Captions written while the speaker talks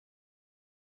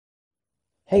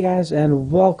Hey guys,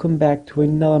 and welcome back to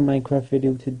another Minecraft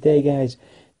video. Today guys,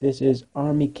 this is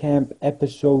Army Camp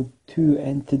episode 2,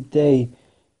 and today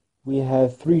we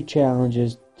have 3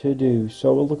 challenges to do.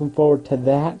 So we're looking forward to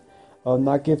that. I'll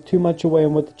not give too much away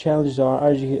on what the challenges are.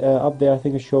 As you up there, I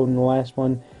think I showed in the last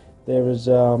one, there is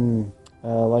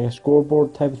like a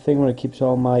scoreboard type of thing where it keeps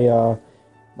all my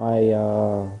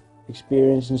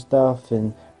experience and stuff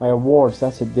and my awards.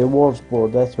 That's it, the awards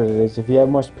board, that's what it is. If you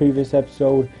haven't watched the previous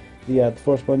episode, the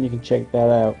first one, you can check that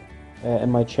out in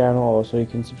my channel. Also, you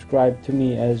can subscribe to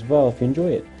me as well if you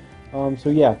enjoy it. So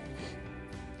yeah,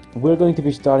 we're going to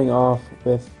be starting off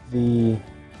with the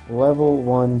level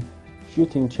 1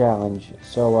 shooting challenge.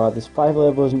 So there's 5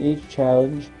 levels in each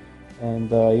challenge, and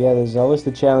yeah, there's a list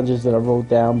of challenges that I wrote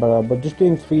down, but just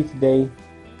doing 3 today.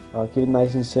 Keep it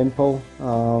nice and simple,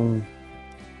 and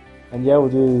yeah, we'll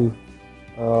do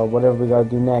whatever we gotta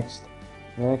do next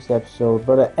in the next episode.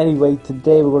 But anyway,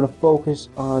 today we're going to focus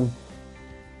on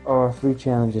our 3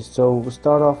 challenges. So we'll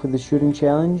start off with the shooting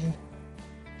challenge.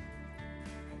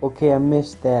 Okay, I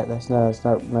missed that. That's not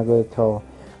good at all.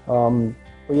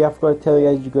 But yeah, I forgot to tell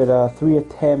you guys, you get 3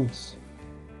 attempts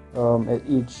at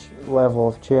each level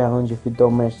of challenge. If you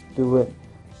don't manage to do it,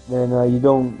 then you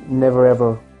don't never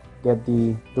ever get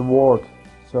the reward.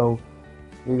 So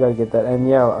you gotta get that. And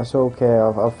yeah, so okay,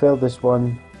 I'll fail this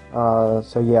one.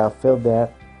 So yeah, I failed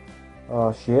that.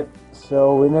 Oh shit.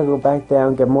 So we're gonna go back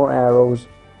down, get more arrows,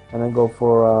 and then go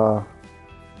for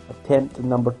attempt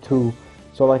number 2.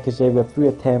 So like I said, we have 3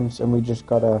 attempts, and we just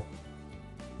gotta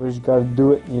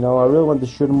do it. You know, I really want the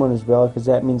shooting one as well, because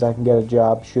that means I can get a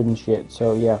job shooting shit.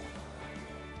 So yeah,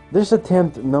 this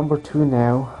attempt number 2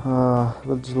 now.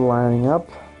 We're just lining it up.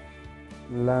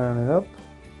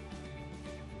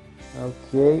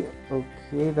 Okay,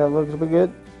 that looks pretty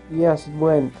good. Yes, it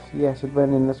went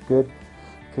in. That's good.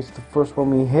 Okay, it's the first one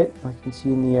we hit. I can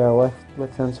see in the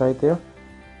left hand side there.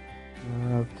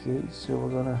 Okay, so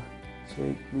we're gonna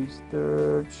take this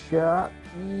 3rd shot.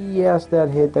 Yes, that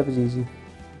hit. That was easy.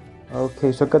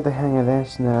 Okay, so I got the hang of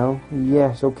this now.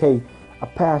 Yes, okay, I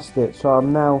passed it. So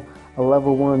I'm now a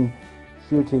level 1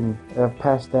 shooting. I've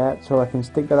passed that, so I can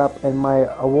stick that up in my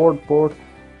award board.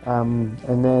 And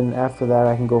then after that,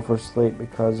 I can go for sleep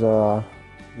because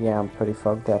yeah, I'm pretty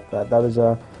fucked up. That was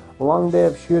a long day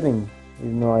of shooting,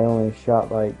 even though I only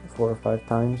shot like 4 or 5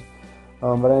 times.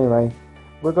 But anyway,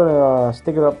 we're gonna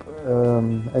stick it up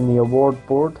in the award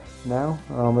board now,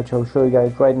 which I'll show you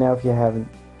guys right now. If you haven't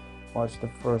watched the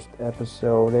first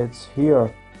episode, it's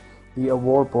here, the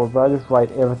award board. But I just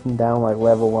write everything down, like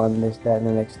level 1, this, that, and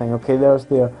the next thing. Okay, there's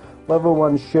the level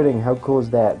 1 shooting. How cool is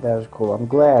that? That is cool. I'm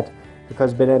glad,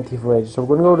 because it's been empty for ages. So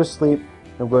we're gonna go to sleep,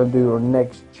 and we're gonna do our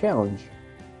next challenge.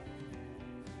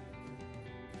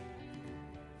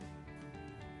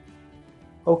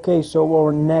 Okay, so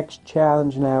our next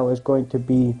challenge now is going to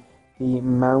be the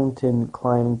mountain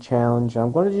climbing challenge.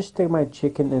 I'm going to just stick my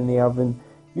chicken in the oven.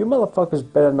 You motherfuckers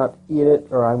better not eat it,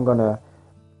 or I'm going to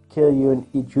kill you and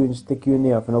eat you and stick you in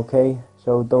the oven, okay?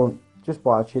 So don't, just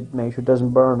watch it, make sure it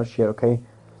doesn't burn or shit, okay?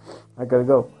 I gotta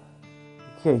go.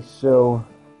 Okay, so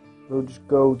we'll just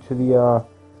go to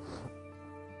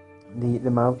the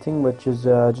mountain, which is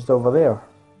just over there.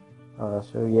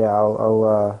 So yeah,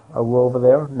 I'll go over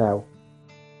there now.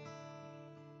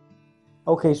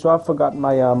 Okay, so I've forgotten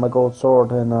my my gold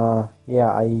sword, and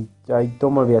yeah, I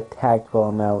don't want to be attacked while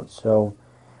I'm out. So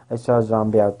I saw a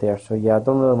zombie out there, so yeah, I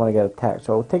don't really want to get attacked.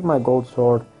 So I'll take my gold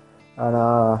sword, and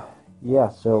yeah,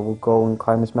 so we'll go and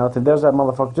climb this mountain. There's that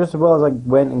motherfucker, just as well as I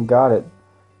went and got it.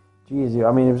 Jeez,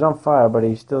 I mean, he was on fire, but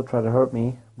he still tried to hurt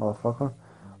me, motherfucker.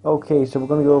 Okay, so we're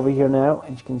gonna go over here now,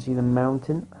 and you can see the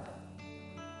mountain.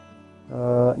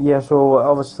 Yeah, so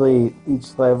obviously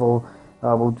each level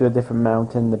we'll do a different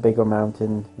mountain, the bigger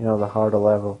mountain, you know, the harder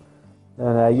level.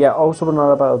 And yeah, also we're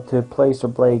not about to place or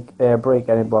break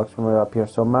any blocks when we're up here.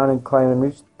 So mountain climbing,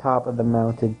 reach the top of the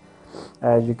mountain,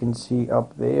 as you can see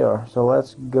up there. So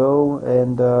let's go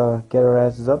and get our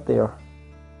asses up there.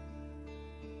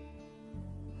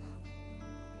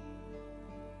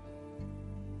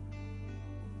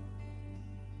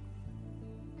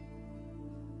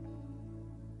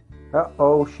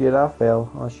 Oh shit, I fell.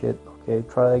 Oh shit. Okay,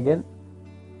 try that again.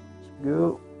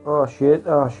 Go. Oh shit,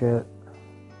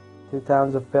 2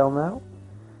 times I fell now.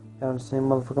 Down the same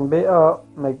motherfucking bit. Oh,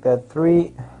 make that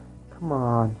 3. Come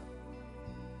on.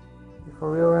 You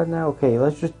for real right now? Okay,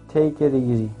 let's just take it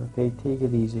easy. Okay, take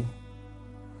it easy.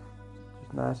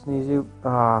 Just nice and easy.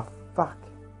 Ah, fuck.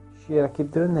 Shit, I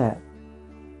keep doing that.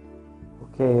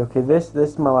 Okay, this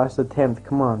is my last attempt.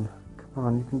 Come on,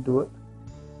 you can do it.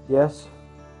 Yes,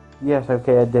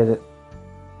 okay, I did it.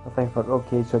 Oh, thank fuck.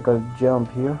 Okay, so I gotta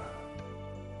jump here.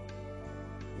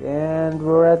 and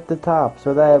we're at the top.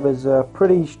 So that was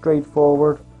pretty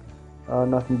straightforward.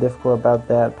 Nothing difficult about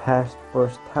that. Passed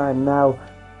first time. Now,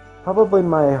 probably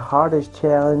my hardest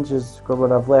challenge is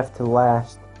what I've left to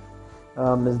last.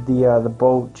 Is the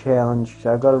boat challenge.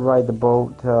 I've got to ride the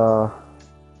boat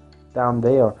down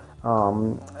there.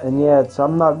 And yeah,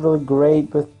 I'm not really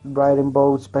great with riding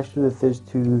boats, especially with this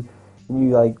two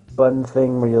new like button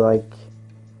thing where you like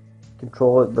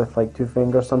control it with like two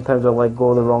fingers. Sometimes I'll like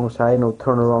go the wrong side and it'll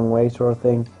turn the wrong way, sort of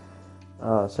thing.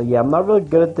 So yeah, I'm not really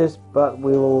good at this, but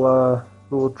we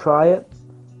will try it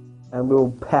and we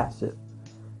will pass it.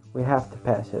 We have to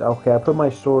pass it. Okay, I put my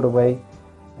sword away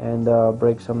and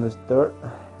break some of this dirt,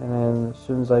 and then as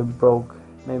soon as I broke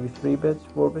maybe 3 bits,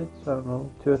 4 bits, I don't know,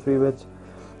 2 or 3 bits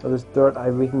of this dirt,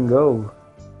 we can go.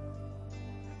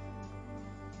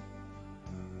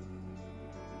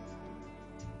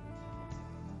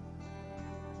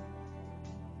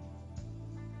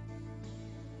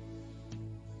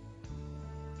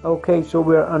 Okay, so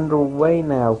we're underway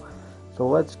now. So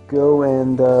let's go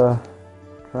and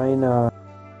try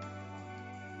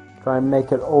and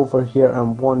make it over here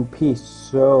in one piece.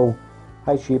 So,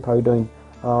 hi sheep, how you doing?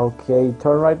 Okay,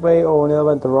 turn right way. Oh, no, I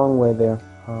went the wrong way there.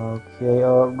 Okay,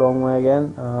 wrong way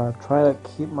again. Try to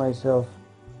keep myself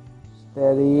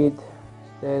steady.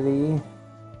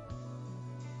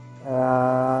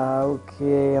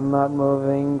 Okay, I'm not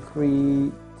moving.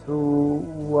 3, 2,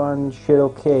 1. Shit.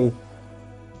 Okay.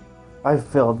 I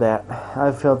failed that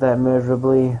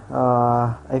miserably.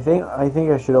 I think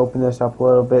I should open this up a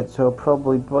little bit, so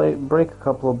probably break a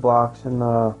couple of blocks and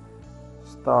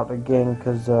start again,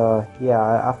 because yeah,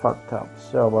 I fucked up.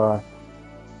 So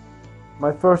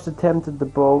my first attempt at the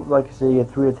boat, like I say,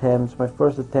 3 attempts. My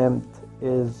first attempt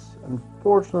is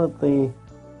unfortunately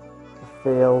a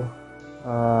fail,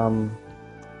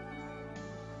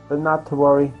 but not to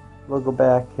worry. We'll go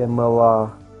back and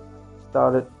we'll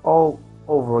start it all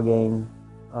over again.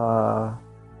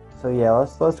 So yeah,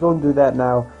 let's go and do that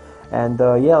now, and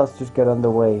yeah, let's just get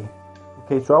underway.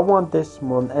 Okay, so I want this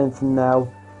more than anything now.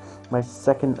 My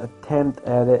second attempt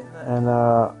at it, and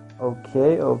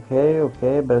okay,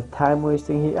 but it's time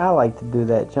wasting here. I like to do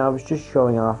that. I was just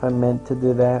showing off. I meant to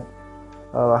do that.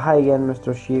 Hi again,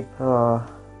 Mr. Sheep.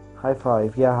 High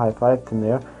five. Yeah, high five in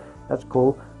there. That's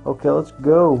cool. Okay, let's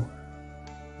go.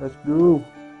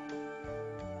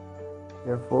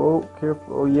 Careful.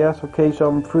 Oh yes, okay, so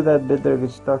I'm through that bit there,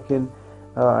 get stuck in.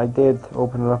 I did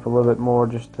open it up a little bit more,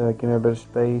 just to give me a bit of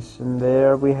space, and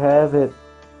there we have it.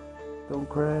 Don't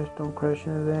crash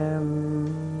into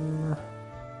them.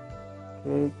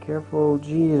 Okay, careful.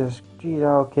 Jesus,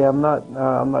 okay, I'm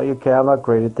not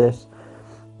great at this,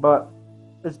 but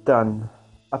it's done.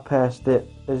 I passed it.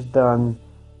 It's done.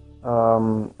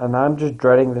 And I'm just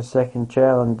dreading the second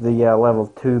challenge, the level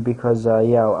 2, because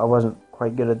yeah, I wasn't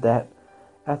quite good at that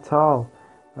at all.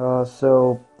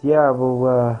 So yeah,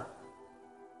 we'll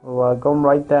go and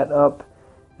write that up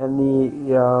in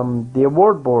the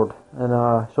award board, and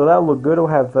so that'll look good. We'll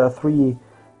have 3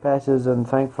 passes, and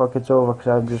thank fuck it's over, because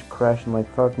I'm just crashing like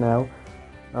fuck now.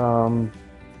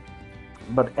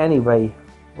 But anyway,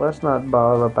 let's not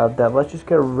bother about that. Let's just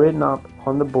get it written up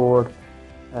on the board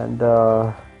and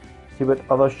see what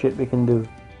other shit we can do.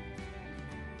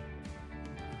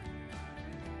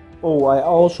 Oh, I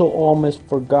also almost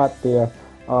forgot there.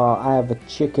 I have a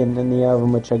chicken in the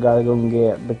oven, which I gotta go and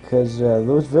get, because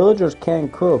those villagers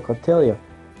can't cook. I'll tell you,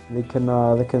 they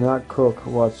cannot cook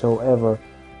whatsoever.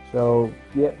 So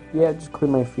yeah, just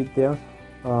clean my feet there.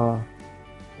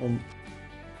 And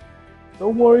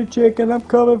don't worry, chicken, I'm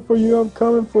coming for you.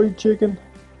 Chicken.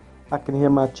 I can hear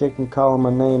my chicken calling my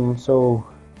name. So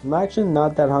I'm actually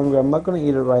not that hungry. I'm not gonna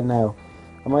eat it right now.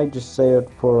 I might just save it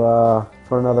for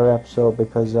another episode,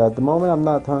 because at the moment I'm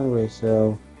not hungry.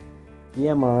 So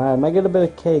yeah, I'm alright. I might get a bit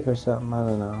of cake or something. I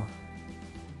don't know.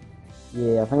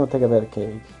 Yeah, I think I'll take a bit of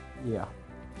cake. Yeah.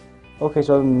 Okay,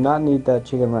 so I do not need that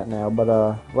chicken right now, but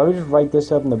let me just write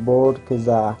this up on the board, because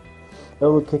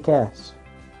it'll kick ass.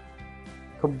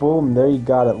 Kaboom! There you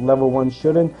got it. Level 1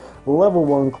 shooting, level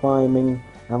 1 climbing,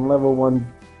 and level 1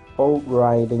 boat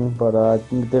riding. But it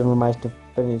didn't manage to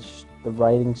finish the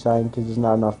writing sign because there's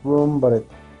not enough room, but it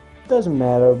doesn't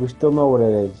matter. We still know what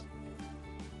it is.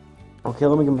 Okay,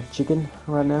 let me get my chicken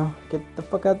right now. Get the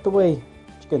fuck out the way,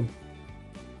 chicken.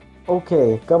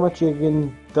 Okay, got my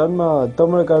chicken. Done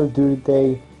what I gotta do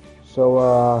today.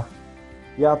 So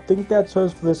yeah, I think that's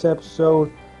us for this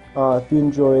episode. If you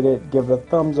enjoyed it, give it a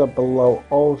thumbs up below.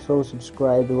 Also,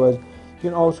 subscribe to us. You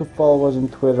can also follow us on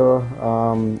Twitter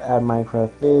at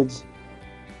Minecraft Vids.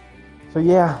 So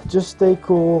yeah, just stay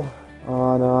cool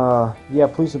on yeah,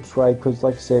 please subscribe because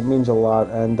like I said, it means a lot,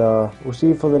 and we'll see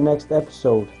you for the next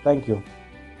episode. Thank you.